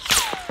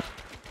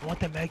 I want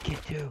the med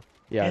kit too.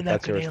 Yeah, and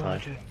that that's yours, grenade Ty.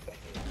 launcher.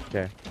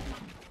 Okay.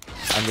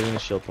 I'm getting the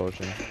shield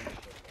potion.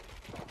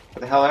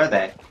 What the hell are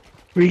they?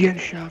 Where you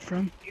getting shot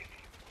from?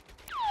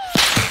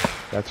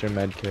 That's your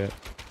med kit.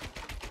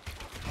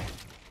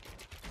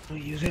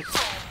 Don't use it.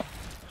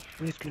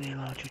 Where's grenade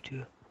launcher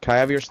too? Can I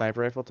have your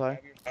sniper rifle, Ty?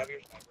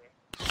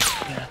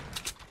 Yeah.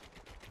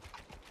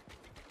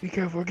 Be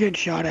careful, we're getting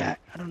shot at.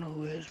 I don't know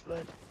who it is,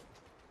 but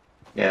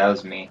Yeah, that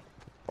was me.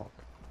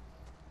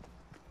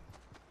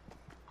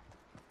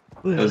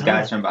 Who the Those hell?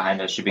 guys from behind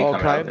us should be Oh,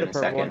 coming can I up have in the a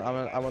purple one?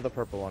 second. I want the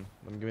purple one.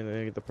 Let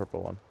me get the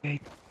purple one. Okay,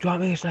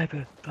 drop me a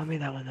sniper. Drop me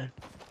that one then.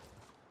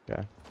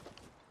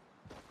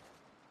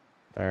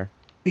 There.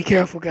 be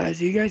careful,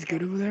 guys. Are you guys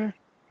good over there?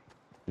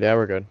 Yeah,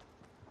 we're good.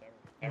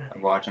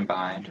 I'm watching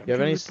behind. You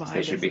have any-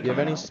 They should be You have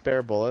coming any out.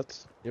 spare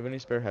bullets? You have any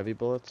spare heavy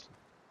bullets?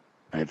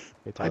 I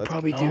Hey, Ty, I let's-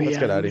 probably oh, do. let's Yeah,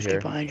 get let outta me just here.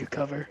 get behind your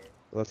cover.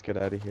 Let's get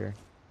out of here.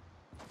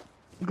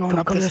 I'm going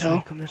up Come this this hill.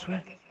 way. Come this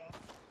way.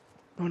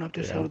 Going up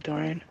this Yeah. hill,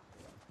 Dorian.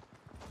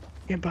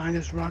 Get behind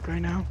this rock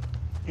right now,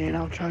 and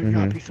I'll try to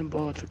drop Mhm. you some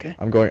bullets. Okay?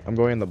 I'm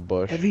going in the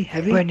bush. Heavy,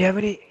 heavy. Wait, do you have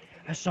any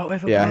assault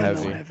rifle Yeah,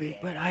 bullets? No, heavy. heavy.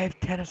 But I have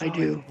 10 assault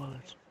do. rifle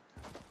bullets.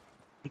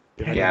 Like,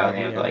 You 10 Yeah, I Heavy,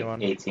 only have like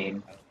anyone?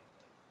 18.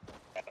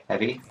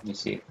 Heavy? Let me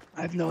see.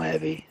 I have no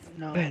heavy.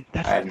 No. Man, I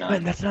have none.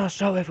 man, that's not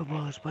assault rifle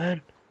bullets,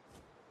 man.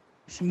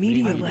 It's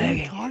medium. I'm What are you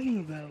lagging. talking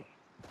about?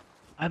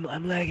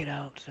 I'm lagging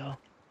out, so.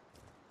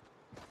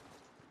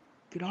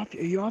 Get off. Are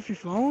you off your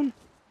phone?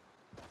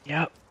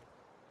 Yep.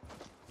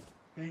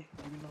 Okay,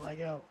 you're gonna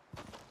lag out.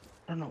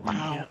 I don't know Yeah,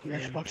 how. Your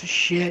yeah. Xbox is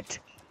shit.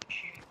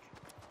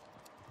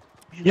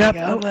 You Yep,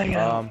 lag I'm out? lagging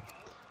out.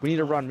 We need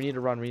to run.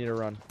 You're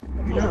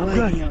not Oh,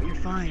 lagging good. out. You're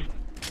fine.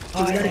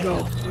 Oh, Okay, we I gotta go.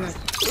 lagged out. We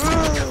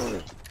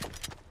gotta-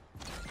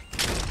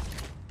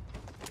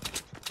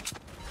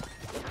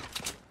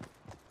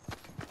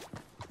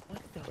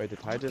 What the Wait, did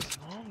Ty fuck just? is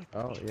wrong with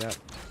Oh, me? yeah.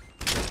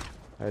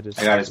 I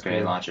got his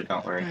grenade launcher,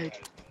 don't worry.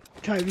 Right.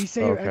 Ty,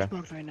 reset your Okay.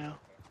 Xbox right now.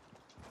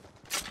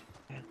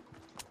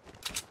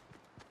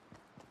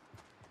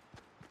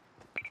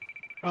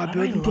 Why am I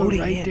Building to the loading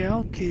right, in?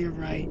 Dale. To your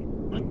right.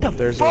 What the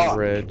There's fuck? a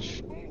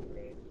ridge.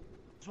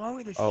 What's wrong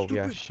with this Oh,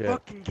 yeah, stupid shit.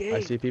 fucking game? I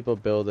see people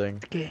building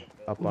Okay.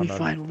 up We'll on be a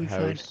fine, we'll be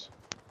fine. house.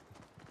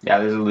 Yeah,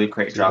 there's a loot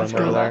crate See drop them to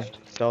our over there? left.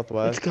 Let's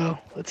Southwest. go.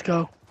 Let's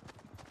go.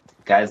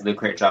 Guys, loot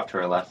crate drop to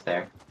our left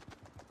there.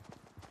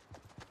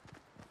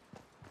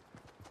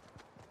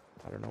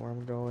 I don't know where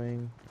I'm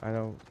going. I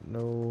don't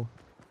know.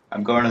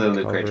 I'm going to the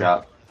loot crate Cover.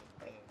 drop.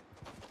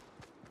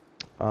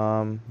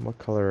 What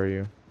color are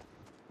you?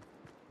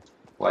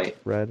 White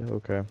Red?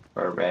 Okay.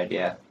 or red,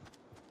 yeah.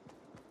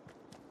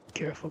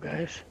 Careful,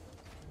 guys.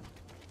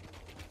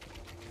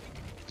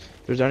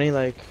 If there's any,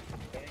 like,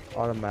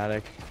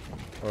 automatic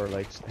or,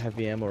 like,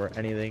 heavy ammo or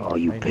anything. Oh,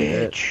 you I need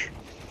it. bitch.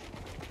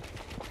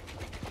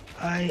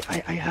 I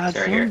have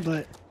Sorry, some, here.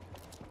 but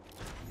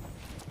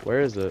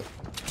Where is it?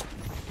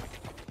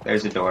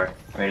 There's a door.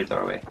 I made a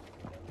doorway.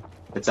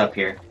 It's up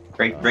here.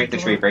 Break the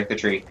tree, break the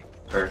tree.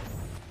 Or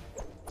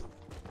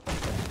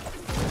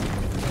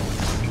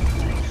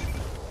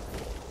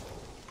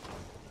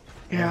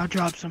here, I'll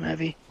drop some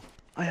heavy.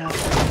 I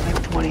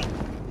have 20.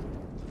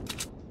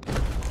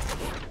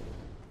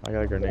 I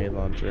got a grenade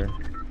launcher.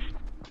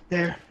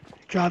 There.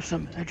 Drop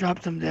some. I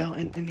dropped some, Dale,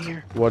 in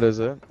here. What is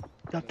it?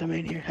 Got them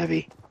in here,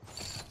 heavy.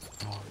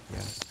 Oh,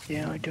 yes.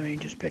 Yeah, Dorian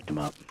just picked them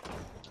up.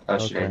 Oh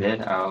shit, I Okay.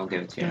 did? I'll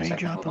give it to you in a Dorian,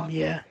 second. drop Hold them, on.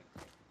 yeah.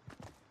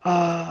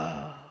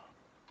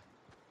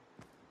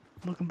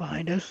 Looking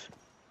behind us.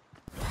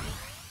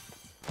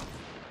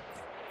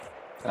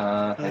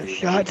 Heavy,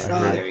 Shots, heavy,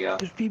 heavy. There you go.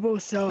 there's people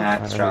south.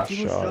 Max I drop. heard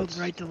People south, shots.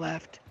 right to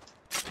left.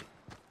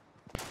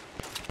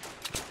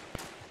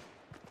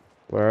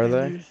 Where are And they?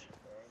 there's-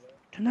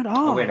 Turn that off.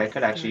 Oh wait, I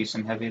could actually use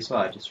some heavy as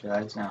well. I just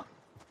realized now.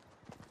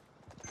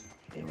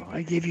 Okay, well,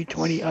 I gave you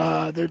 20.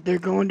 They're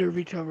going to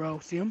retail row.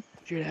 See them?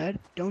 Straight ahead.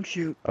 Don't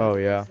shoot. Oh,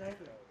 yeah.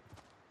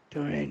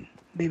 Dorian.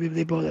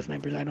 They both have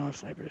snipers. I don't have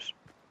snipers.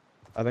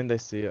 I think they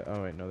see it.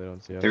 Oh, wait, no, they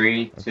don't see us.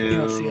 3, Okay. 2, You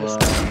don't see us.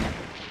 1.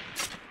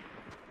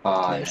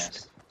 Oh, I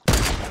Missed.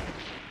 missed.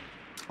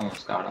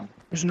 Almost got him.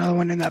 There's another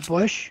one in that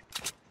bush.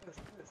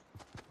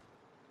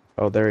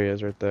 Oh, there he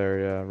is, right there.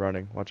 Yeah,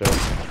 running. Watch out.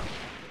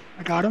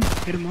 I got him.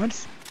 Hit him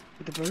once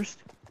with the burst.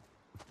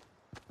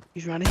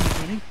 He's running.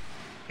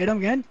 Hit him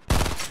again.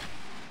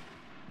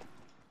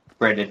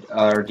 Brandon,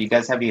 do you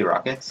guys have any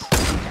rockets?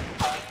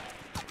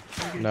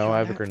 No, I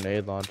have a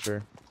grenade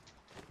launcher.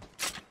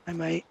 I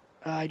might.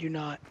 I do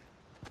not.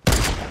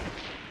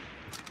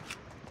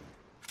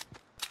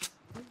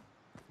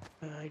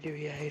 I do,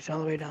 yeah. He's all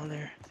the way down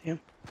there. See him?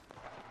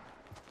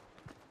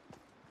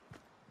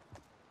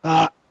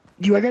 Do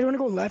you guys want to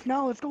go left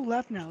now? Let's go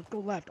left now. Let's go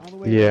left all the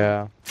way.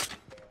 Yeah.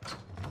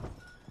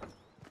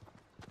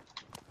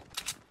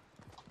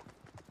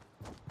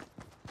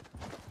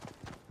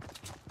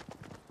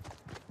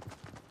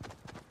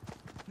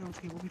 No, it's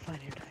okay. We'll be fine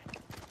here, Ty.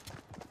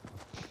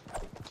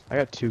 I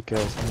got 2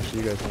 kills. How much do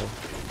you guys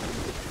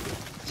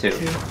have? 2.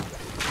 Two.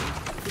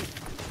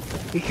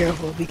 Be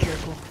careful. Be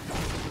careful.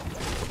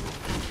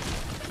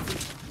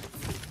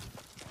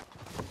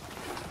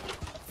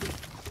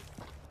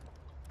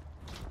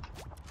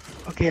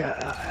 Okay,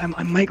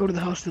 I might go to the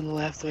house to the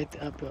left, right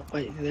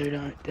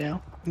there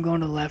down. I'm going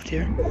to the left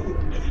here.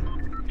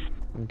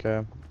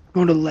 Okay.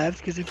 Going to the left,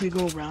 because if we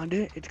go around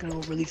it, it's gonna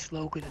go really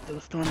slow because the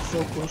storm is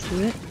so close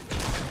to it.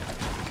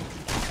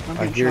 I'm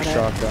I getting hear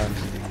shot at. shotguns.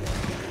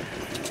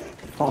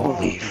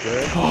 Holy You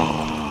good?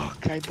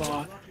 fuck! I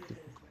bought.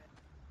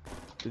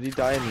 Did he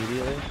die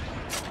immediately?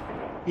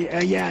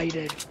 Yeah, he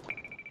did.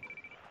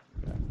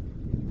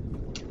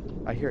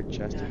 I hear a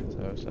chest Yeah. in his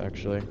house,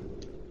 actually.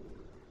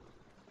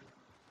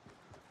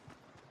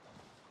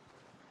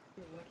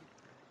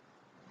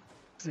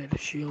 Is that a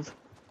shield?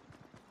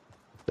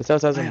 This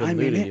house hasn't been I'm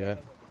in looted it.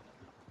 yet.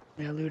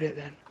 Yeah, loot it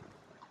then.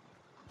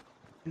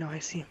 No, I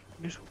see him.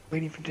 I'm just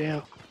waiting for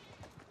Dale.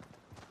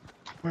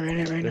 We're in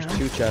it right There's now.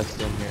 2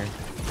 chests in here.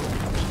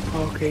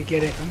 Okay,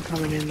 get it. I'm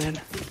coming in then.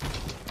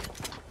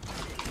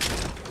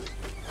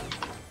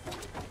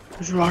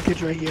 There's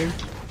rockets right here.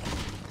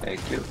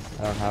 Thank you.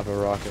 I don't have a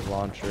rocket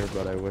launcher,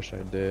 but I wish I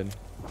did.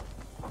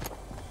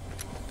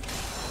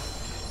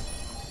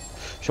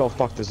 Show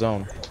fuck the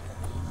zone.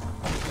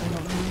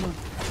 No.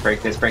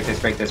 Break this, break this,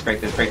 break this, break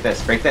this, break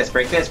this, break this,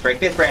 break this, break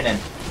this, Brandon.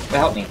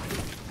 Help me.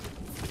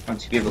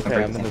 Once 2 people can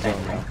Okay, break I'm in the the same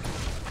zone thing. now.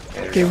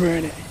 There we Okay, go. we're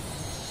in it.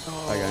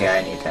 I got Yeah,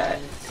 I need that.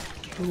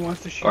 Who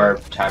wants to shoot? Or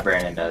Ty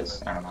Brandon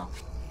does. I don't know.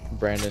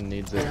 Brandon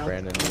needs it. Yeah,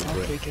 Brandon I'll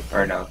needs it. take it.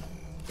 Or no.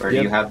 Or do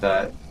Yep. you have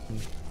the...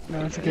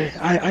 No, it's okay.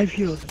 I've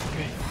healed. It's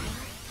okay.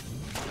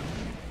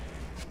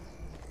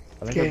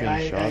 I think Okay, I'm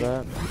being shot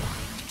at.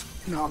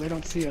 No, they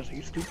don't see us. Are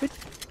you stupid?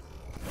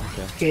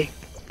 Okay. Okay,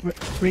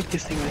 break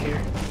this thing right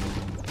here.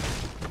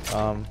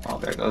 Oh,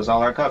 there goes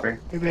all our cover.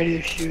 We're ready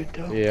to shoot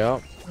though. Yeah.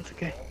 That's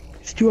okay.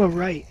 It's to our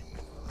right.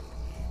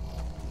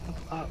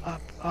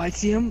 Up. Oh, I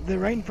see them. They're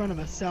right in front of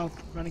us. South,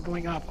 running,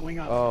 going up.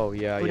 Oh,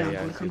 yeah, Go yeah, down.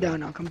 yeah. I see Come them. down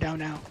now. Come down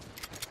now.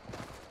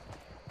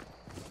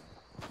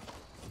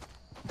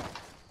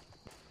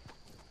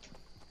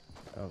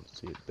 I don't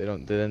see it. They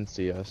didn't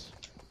see us.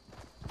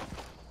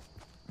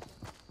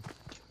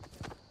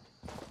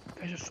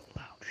 You guys are so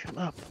loud. Shut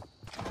up.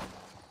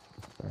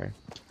 Sorry.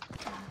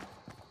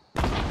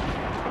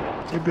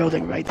 They're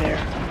building right there.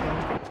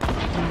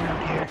 Coming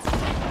around here.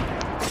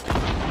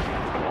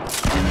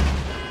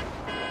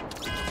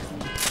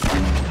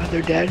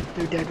 They're dead.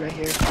 They're dead right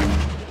here.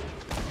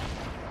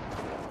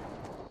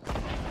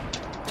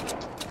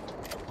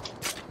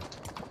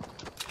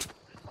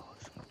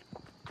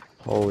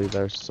 Holy,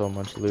 there's so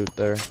much loot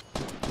there.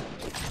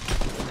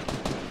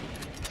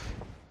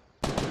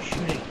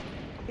 Shooting.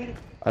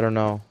 I don't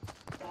know.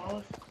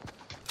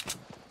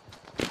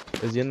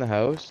 Is he in the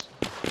house?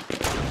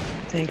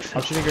 Thanks.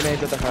 I'm shooting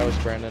grenades at the house,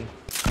 Brandon.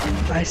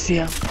 I see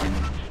him.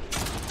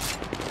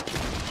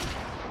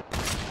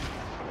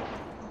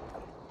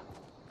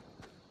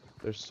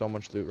 There's so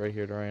much loot right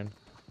here, Dorian.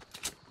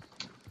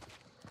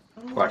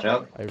 Watch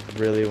out. I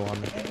really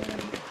want to.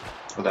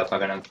 Hold up, I'm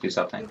gonna do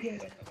something.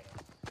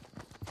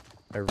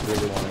 I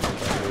really want to get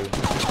that loot.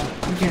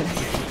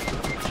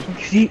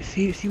 Okay.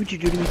 See what you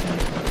do to me, son.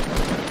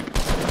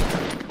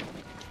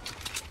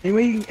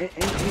 Anybody can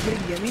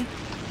get me?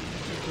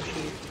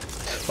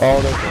 Oh,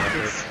 there's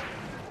rockets.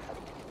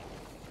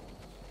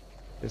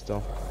 Stay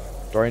still.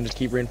 Dorian, just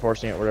keep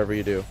reinforcing it whatever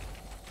you do.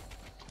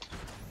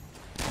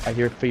 I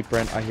hear feet,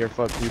 Brent. I hear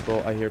fuck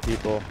people. I hear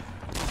people.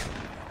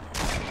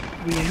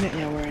 We in it?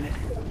 Yeah, we're in it.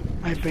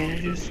 I have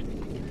bandages.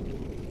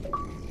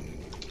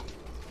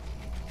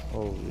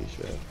 Holy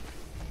shit.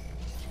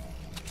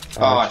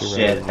 I'm Oh actually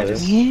shit, running I this.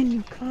 just... Man,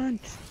 you cunt.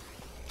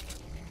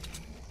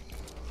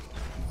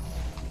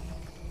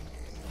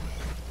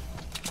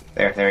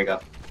 There we go.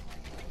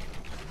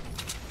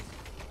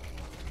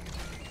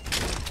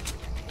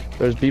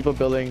 There's people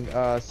building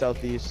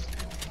southeast.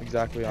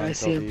 Exactly on I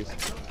see him.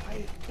 southeast.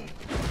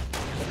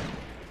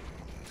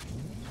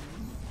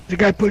 There's a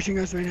guy pushing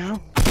us right now.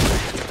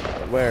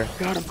 Where?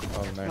 Got him.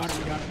 Oh, nice.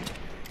 Got him.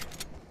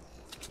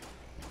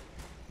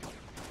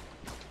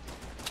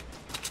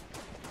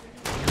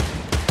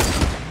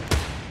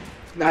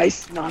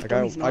 Nice. Knocked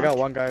him. He's I got knocked.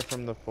 one guy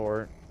from the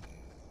fort.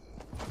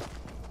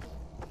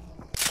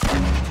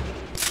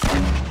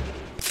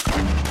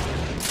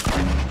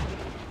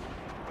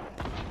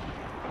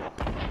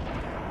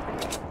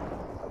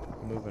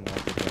 Moving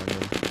up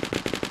again.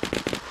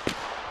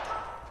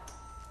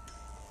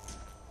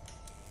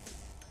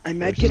 I'm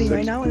med kitting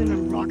right now, and then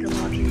I'm rocket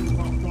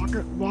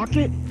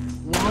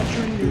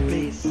launching your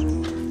base.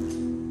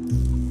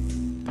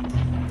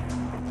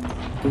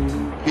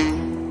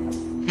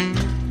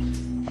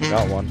 I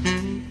got one.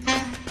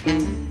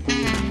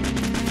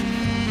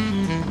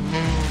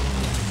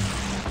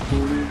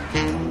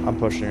 I'm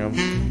pushing him.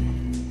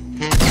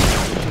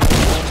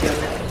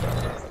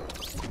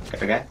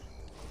 Okay.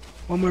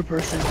 One more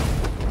person.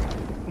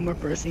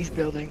 He's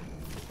building.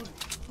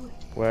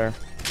 Where?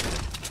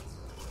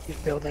 He's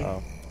building.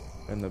 Oh,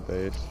 in the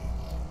base.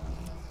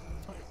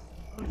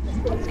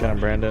 It's kind of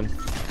Brandon.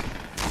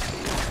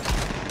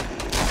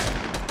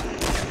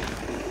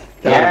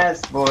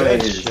 Yes, Good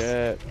boys.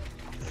 shit.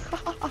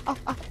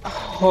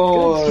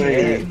 Holy.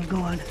 Okay, I'm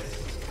going.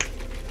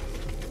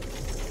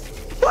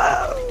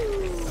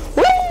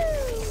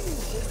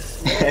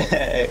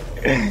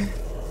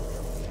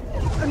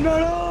 I'm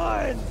not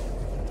on!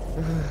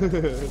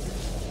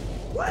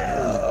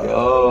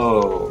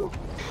 Go.